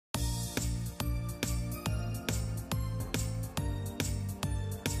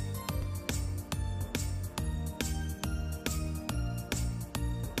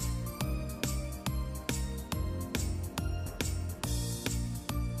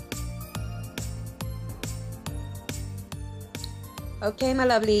Okay, my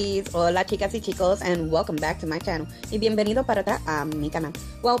lovelies, hola chicas y chicos, and welcome back to my channel. Y bienvenido para acá a mi canal.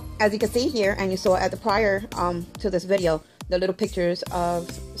 Well, as you can see here, and you saw at the prior to this video, the little pictures of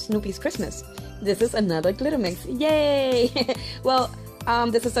Snoopy's Christmas. This is another glitter mix. Yay! Well,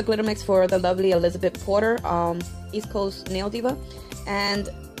 this is a glitter mix for the lovely Elizabeth Porter, East Coast Nail Diva. And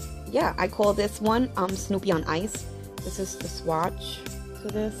yeah, I call this one Snoopy on Ice. This is the swatch to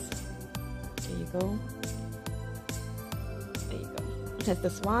this. There you go. There you go. It has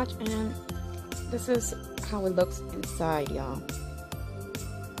the swatch, and this is how it looks inside, y'all.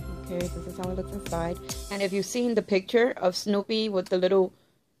 Okay, this is how it looks inside. And if you've seen the picture of Snoopy with the little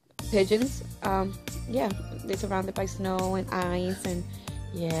pigeons, yeah, they're surrounded by snow and ice, and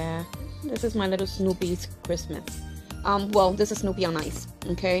yeah, this is my little Snoopy's Christmas. Well, this is Snoopy on Ice,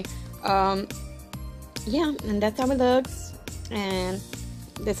 okay? Yeah, and that's how it looks, and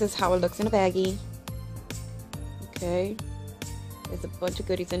this is how it looks in a baggie. Okay, there's a bunch of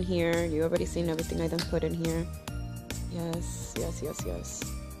goodies in here. You already seen everything I done put in here. Yes, yes, yes, yes.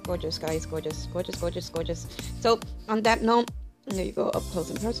 Gorgeous, guys, gorgeous, gorgeous, gorgeous, gorgeous. So on that note, there you go, up close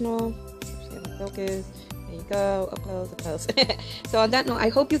and personal. Focus. There you go, up close, up close. So on that note, I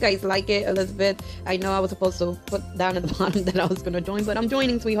hope you guys like it, Elizabeth. I know I was supposed to put down at the bottom that I was gonna join, but I'm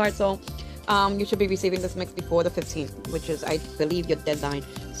joining, sweetheart. So you should be receiving this mix before the 15th, which is, I believe, your deadline.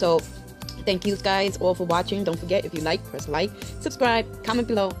 So thank you guys all for watching. Don't forget, if you like, press like, subscribe, comment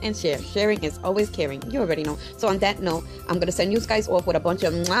below, and share. Sharing is always caring. You already know. So on that note, I'm gonna send you guys off with a bunch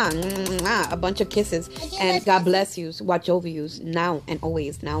of a bunch of kisses, and God bless you, watch over you now and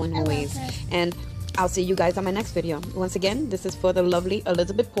always, now and always. And I'll see you guys on my next video. Once again, this is for the lovely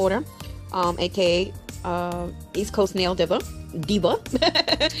Elizabeth Porter, aka East Coast Nail Diva,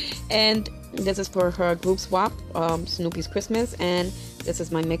 and this is for her group swap, Snoopy's Christmas, and this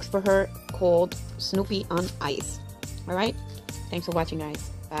is my mix for her called Snoopy on Ice. All right, thanks for watching,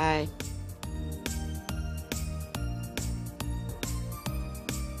 guys. Bye.